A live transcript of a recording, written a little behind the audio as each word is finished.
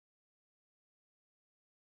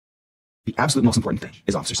The absolute most important thing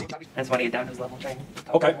is officer safety. That's why he had done his level training.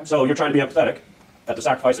 Okay, so you're trying to be empathetic at the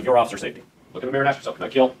sacrifice of your officer safety. Look in the mirror and ask yourself, can I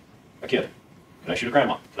kill a kid? Can I shoot a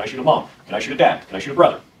grandma? Can I shoot a mom? Can I shoot a dad? Can I shoot a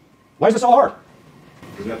brother? Why is this so hard?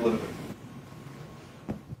 Because we have to live with it.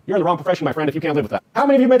 You're in the wrong profession, my friend, if you can't live with that. How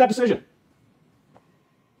many of you made that decision?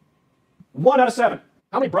 1 out of 7.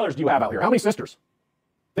 How many brothers do you have out here? How many sisters?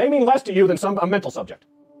 They mean less to you than a mental subject.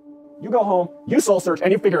 You go home, you soul search,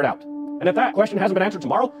 and you figure it out. And if that question hasn't been answered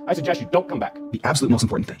tomorrow, I suggest you don't come back. The absolute most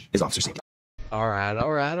important thing is officer safety. All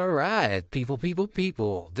right.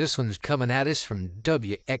 People. This one's coming at us from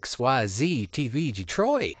WXYZ TV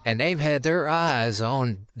Detroit. And they've had their eyes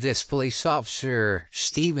on this police officer,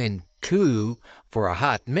 Stephen Koo, for a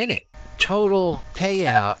hot minute. Total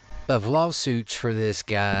payout of lawsuits for this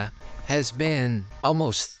guy has been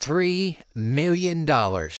almost $3 million.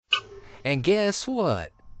 And guess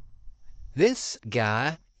what? This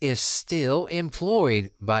guy is still employed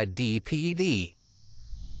by DPD.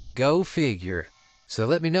 Go figure. So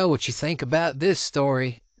let me know what you think about this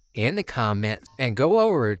story in the comments, and go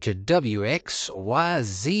over to WXYZ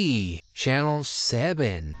Channel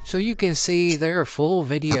 7 so you can see their full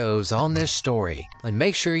videos on this story. And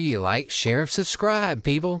make sure you like, share, and subscribe,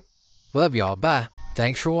 people. Love y'all. Bye.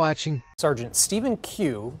 Thanks for watching. Sergeant Stephen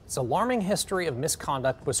Koo's alarming history of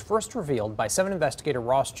misconduct was first revealed by 7 investigator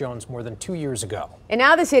Ross Jones more than 2 years ago. And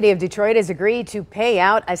now the city of Detroit has agreed to pay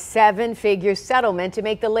out a 7-figure settlement to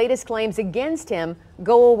make the latest claims against him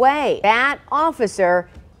go away. That officer,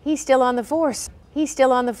 he's still on the force. He's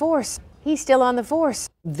still on the force. He's still on the force.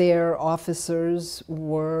 Their officers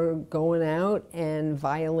were going out and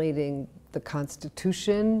violating the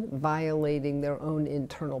Constitution, violating their own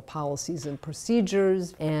internal policies and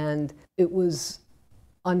procedures, and it was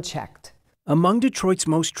unchecked. Among Detroit's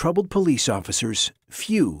most troubled police officers,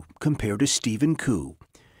 few compare to Stephen Koo.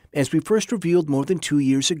 As we first revealed more than 2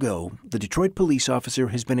 years ago, the Detroit police officer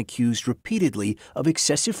has been accused repeatedly of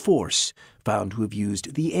excessive force, found to have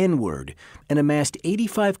used the N-word, and amassed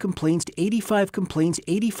 85 complaints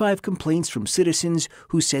from citizens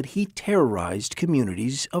who said he terrorized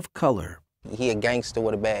communities of color. He a gangster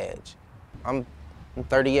with a badge. I'm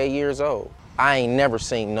 38 years old. I ain't never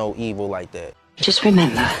seen no evil like that. Just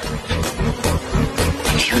remember,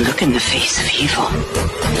 if you look in the face of evil,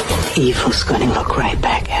 evil's gonna look right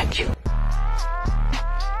back at you.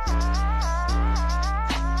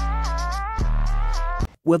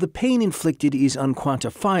 While the pain inflicted is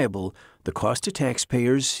unquantifiable, the cost to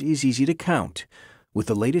taxpayers is easy to count. With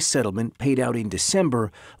the latest settlement paid out in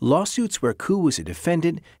December, lawsuits where Koo was a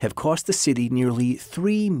defendant have cost the city nearly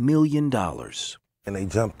 $3 million. And they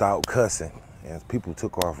jumped out cussing, and people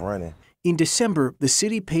took off running. In December, the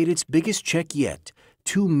city paid its biggest check yet,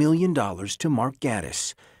 $2 million to Mark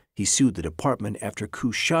Gaddis. He sued the department after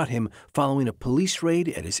Koo shot him following a police raid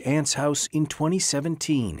at his aunt's house in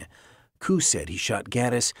 2017. Koo said he shot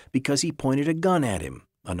Gaddis because he pointed a gun at him.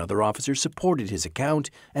 Another officer supported his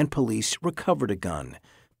account, and police recovered a gun.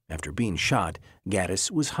 After being shot,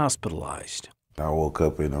 Gaddis was hospitalized. I woke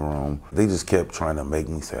up in the room. They just kept trying to make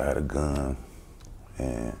me say I had a gun,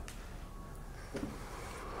 and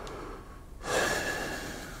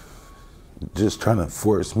just trying to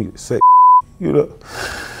force me to say, you know.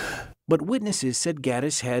 But witnesses said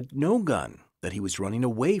Gaddis had no gun, that he was running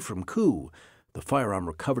away from Koo. The firearm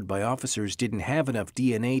recovered by officers didn't have enough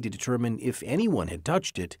DNA to determine if anyone had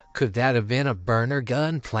touched it. Could that have been a burner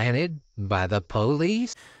gun planted by the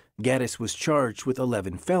police? Gaddis was charged with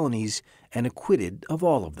 11 felonies and acquitted of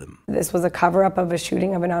all of them. This was a cover-up of a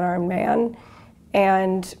shooting of an unarmed man,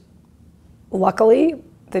 and luckily,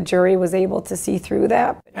 the jury was able to see through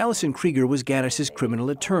that. Allison Krieger was Gaddis's criminal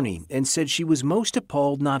attorney and said she was most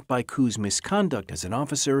appalled not by Koo's misconduct as an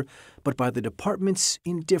officer, but by the department's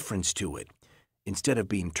indifference to it. Instead of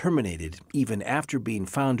being terminated, even after being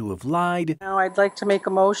found to have lied. Now I'd like to make a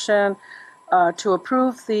motion to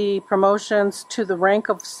approve the promotions to the rank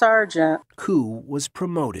of sergeant. Koo was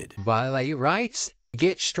promoted. Violate rights,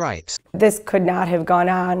 get stripes. This could not have gone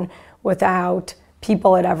on without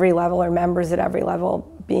people at every level or members at every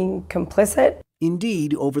level being complicit.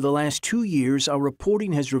 Indeed, over the last 2 years, our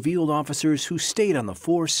reporting has revealed officers who stayed on the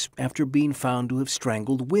force after being found to have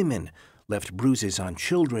strangled women, left bruises on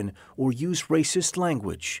children, or used racist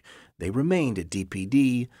language. They remained at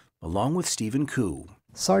DPD, along with Stephen Koo.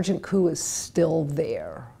 Sergeant Koo is still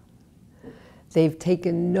there. They've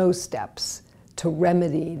taken no steps to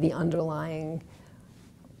remedy the underlying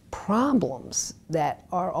problems that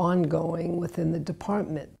are ongoing within the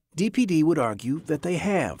department. DPD would argue that they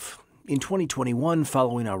have. In 2021,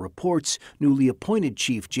 following our reports, newly appointed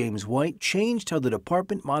Chief James White changed how the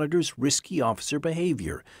department monitors risky officer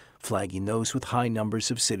behavior, flagging those with high numbers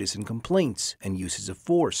of citizen complaints and uses of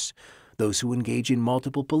force, those who engage in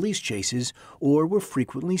multiple police chases or were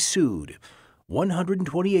frequently sued.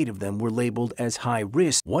 128 of them were labeled as high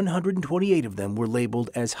risk. 128 of them were labeled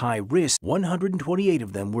as high risk. 128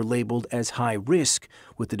 of them were labeled as high risk,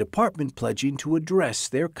 with the department pledging to address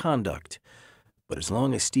their conduct. But as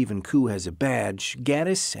long as Stephen Koo has a badge,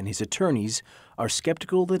 Gaddis and his attorneys are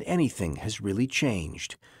skeptical that anything has really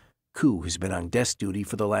changed. Koo has been on desk duty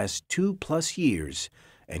for the last 2+ years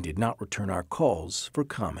and did not return our calls for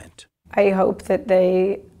comment. I hope that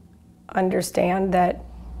they understand that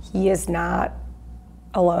he is not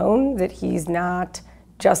alone, that he's not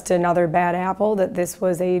just another bad apple, that this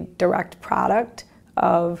was a direct product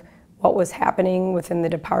of what was happening within the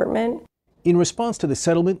department. In response to the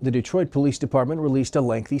settlement, the Detroit Police Department released a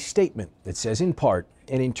lengthy statement that says, in part,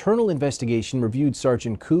 an internal investigation reviewed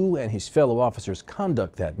Sergeant Koo and his fellow officers'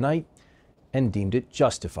 conduct that night and deemed it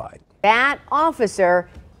justified. That officer,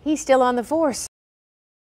 he's still on the force.